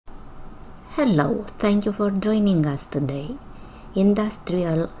Hello, thank you for joining us today.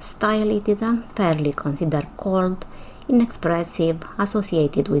 Industrial style, it is unfairly considered cold, inexpressive,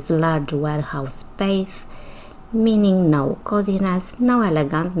 associated with large warehouse space, meaning no coziness, no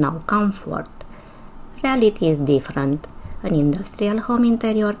elegance, no comfort. Reality is different. An industrial home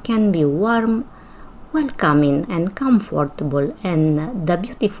interior can be warm, welcoming and comfortable, and the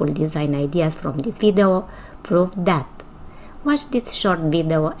beautiful design ideas from this video prove that. Watch this short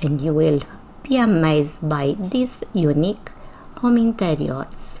video and you will be amazed by these unique home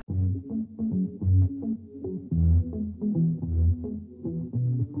interiors.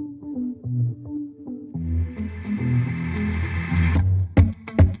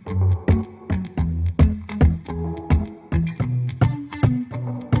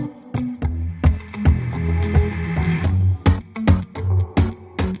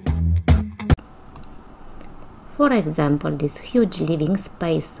 For example, this huge living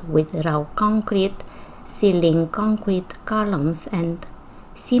space with raw concrete ceiling, concrete columns and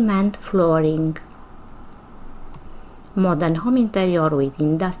cement flooring. Modern home interior with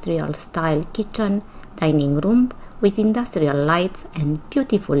industrial style kitchen, dining room with industrial lights and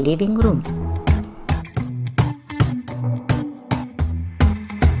beautiful living room.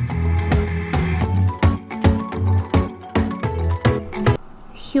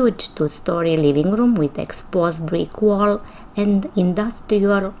 Huge two-story living room with exposed brick wall and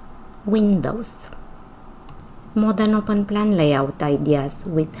industrial windows. Modern open-plan layout ideas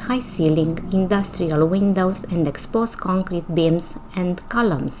with high ceiling, industrial windows and exposed concrete beams and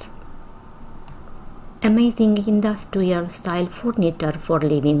columns. Amazing industrial style furniture for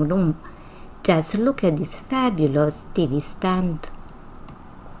living room. Just look at this fabulous TV stand.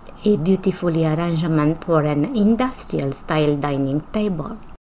 A beautiful arrangement for an industrial style dining table.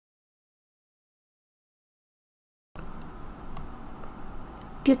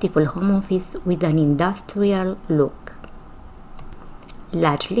 Beautiful home office with an industrial look.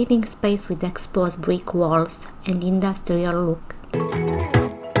 Large living space with exposed brick walls and industrial look.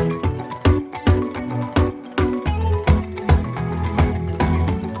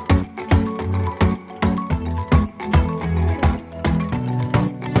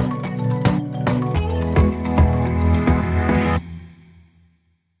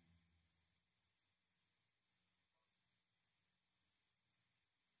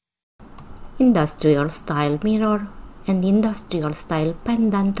 Industrial style mirror and industrial style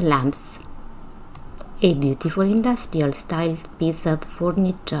pendant lamps. A beautiful industrial style piece of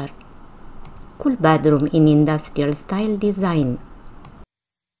furniture. Cool bedroom in industrial style design.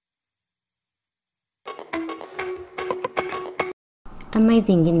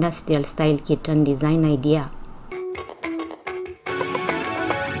 Amazing industrial style kitchen design idea.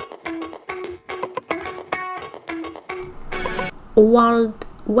 Walled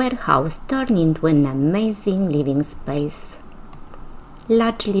warehouse turned into an amazing living space.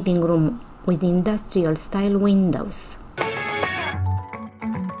 Large living room with industrial style windows.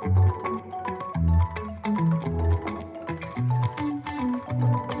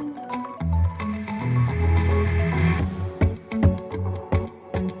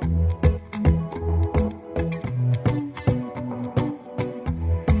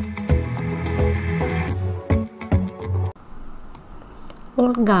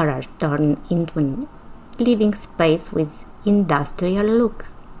 Old garage turned into a living space with industrial look.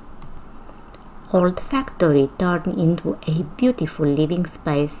 Old factory turned into a beautiful living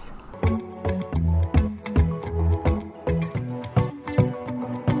space.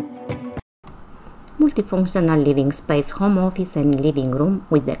 Multifunctional living space, home office and living room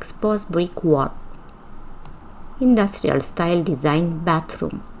with exposed brick wall. Industrial style design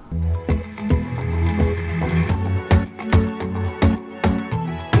bathroom.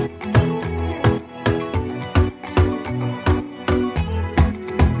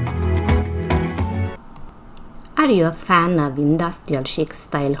 Are you a fan of industrial chic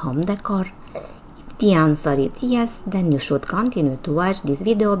style home decor? If the answer is yes, then you should continue to watch this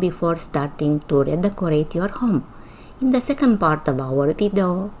video before starting to redecorate your home. In the second part of our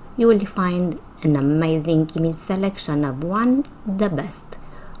video, you will find an amazing image selection of one of the best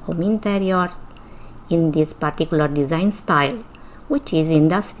home interiors in this particular design style, which is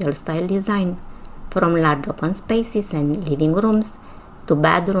industrial style design, from large open spaces and living rooms to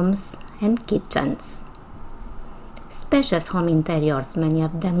bedrooms and kitchens. Spacious home interiors, many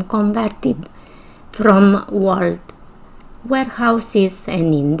of them converted from walled warehouses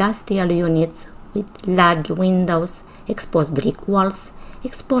and industrial units with large windows, exposed brick walls,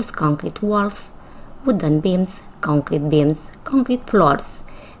 exposed concrete walls, wooden beams, concrete floors,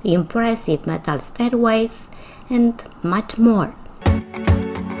 impressive metal stairways, and much more.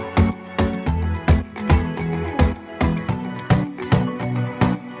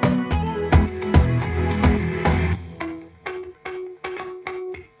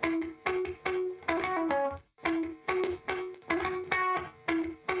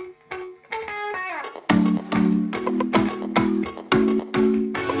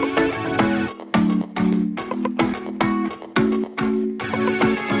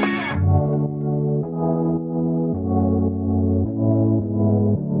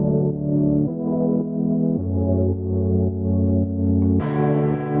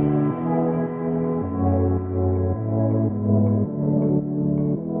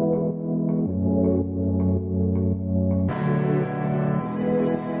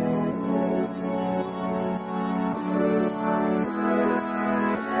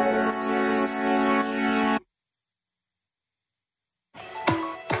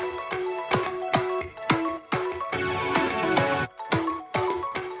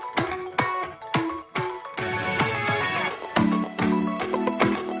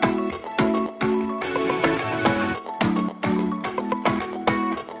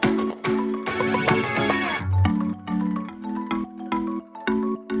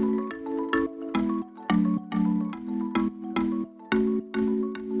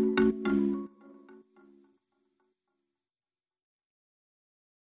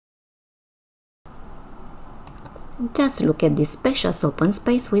 Just look at this spacious open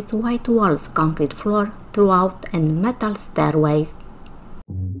space with white walls, concrete floor throughout and metal stairways.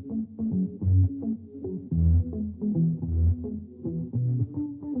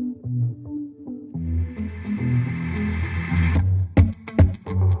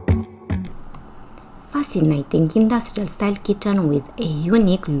 Fascinating industrial style kitchen with a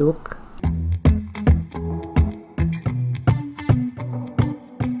unique look.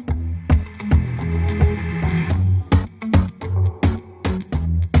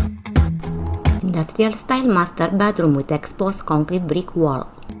 Industrial style master bedroom with exposed concrete brick wall.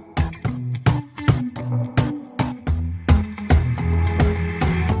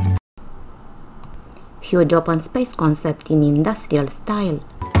 Huge open space concept in industrial style.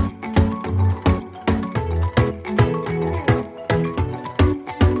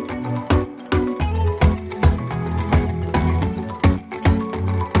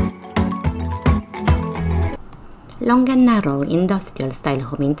 Long and narrow industrial style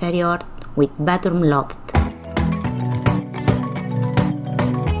home interior with bedroom loft.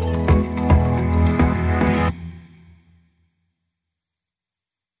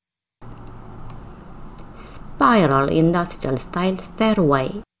 Spiral industrial style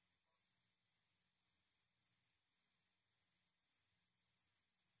stairway.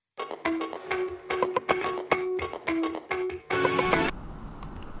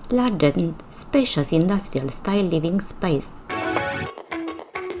 Large and spacious industrial style living space.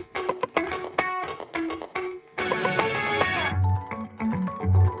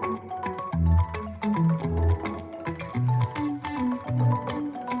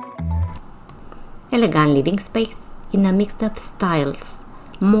 Elegant living space in a mix of styles,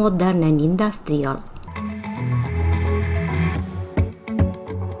 modern and industrial.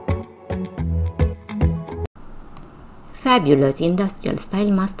 Fabulous industrial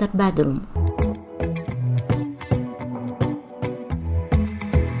style master bedroom.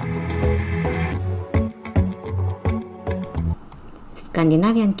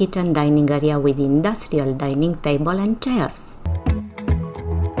 Scandinavian kitchen dining area with industrial dining table and chairs.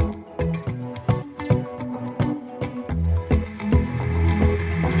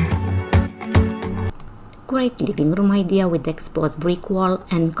 Great living room idea with exposed brick wall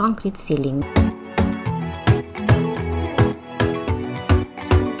and concrete ceiling.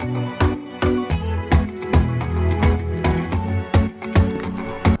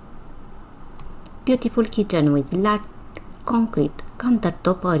 Beautiful kitchen with large concrete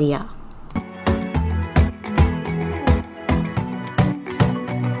countertop area.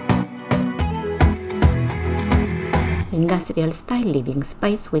 Industrial style living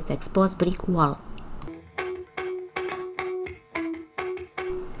space with exposed brick wall.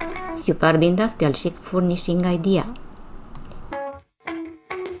 Superb industrial chic furnishing idea.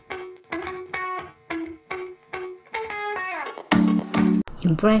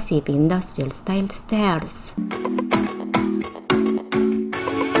 Impressive industrial style stairs.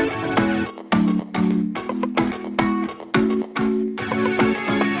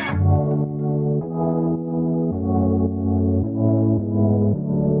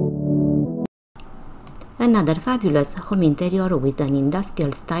 Another fabulous home interior with an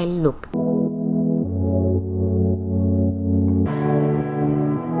industrial style look.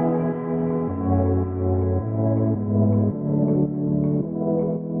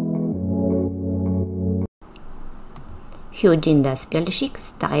 Huge industrial chic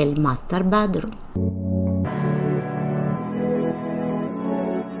style master bedroom.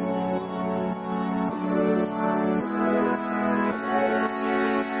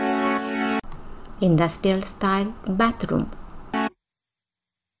 Industrial style bathroom.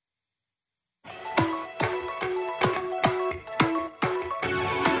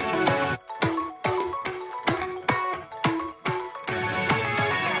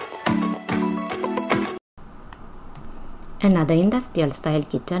 Another industrial style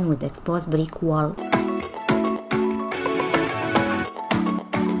kitchen with exposed brick wall.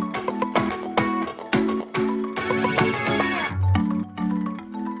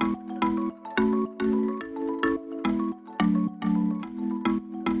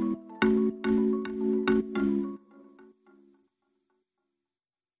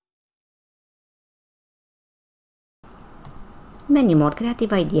 Many more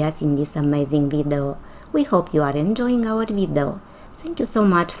creative ideas in this amazing video. We hope you are enjoying our video. Thank you so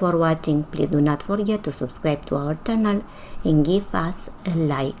much for watching. Please do not forget to subscribe to our channel and give us a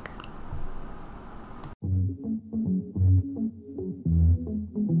like.